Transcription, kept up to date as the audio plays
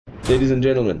Ladies and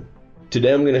gentlemen,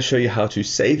 today I'm going to show you how to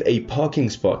save a parking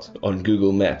spot on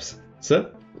Google Maps.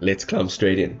 So let's climb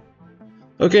straight in.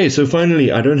 Okay, so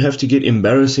finally I don't have to get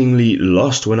embarrassingly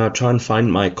lost when I try and find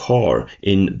my car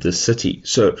in the city.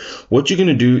 So what you're going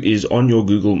to do is on your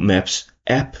Google Maps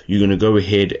app, you're going to go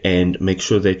ahead and make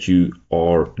sure that you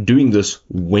are doing this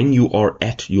when you are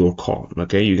at your car.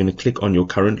 Okay, you're going to click on your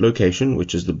current location,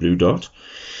 which is the blue dot.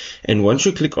 And once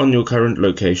you click on your current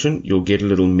location, you'll get a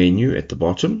little menu at the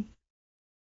bottom.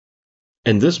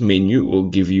 And this menu will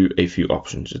give you a few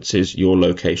options. It says your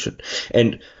location.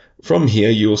 And from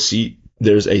here, you'll see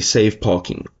there's a save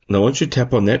parking. Now, once you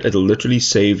tap on that, it'll literally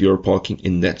save your parking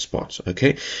in that spot.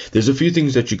 Okay. There's a few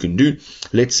things that you can do.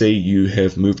 Let's say you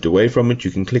have moved away from it.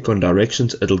 You can click on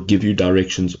directions. It'll give you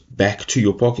directions back to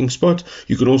your parking spot.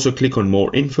 You can also click on more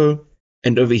info.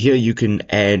 And over here, you can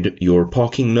add your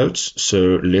parking notes.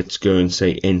 So let's go and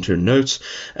say enter notes.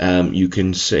 You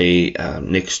can say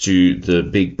next to the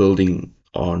big building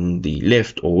on the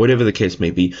left, or whatever the case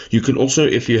may be. You can also,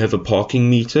 if you have a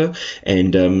parking meter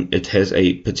and it has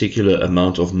a particular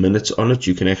amount of minutes on it,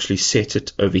 you can actually set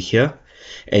it over here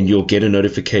and you'll get a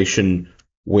notification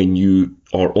when you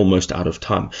are almost out of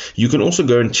time. You can also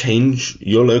go and change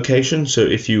your location. So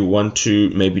if you want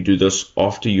to maybe do this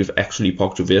after you've actually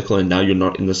parked your vehicle and now you're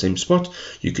not in the same spot,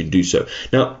 you can do so.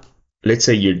 Now, let's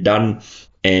say you're done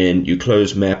and you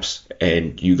close Maps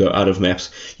and you go out of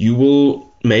Maps, you will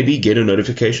maybe get a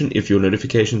notification if your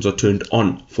notifications are turned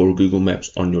on for Google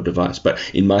Maps on your device. But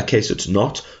in my case, it's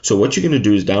not. So what you're going to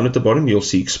do is down at the bottom, you'll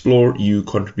see Explore, You,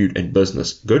 Contribute, and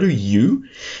Business. Go to You,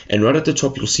 and right at the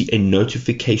top, you'll see a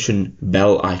notification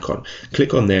bell icon.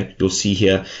 Click on that. You'll see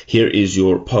here is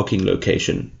your parking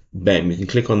location. Bam, you can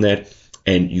click on that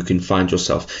and you can find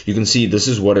yourself. You can see this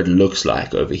is what it looks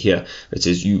like over here. It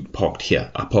says you parked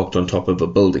here. I parked on top of a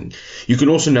building. You can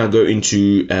also now go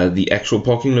into the actual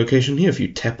parking location here. If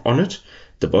you tap on it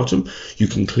at the bottom, you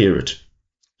can clear it.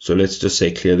 So let's just say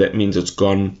clear. That means it's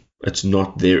gone. It's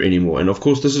not there anymore. And of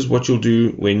course, this is what you'll do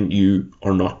when you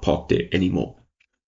are not parked there anymore.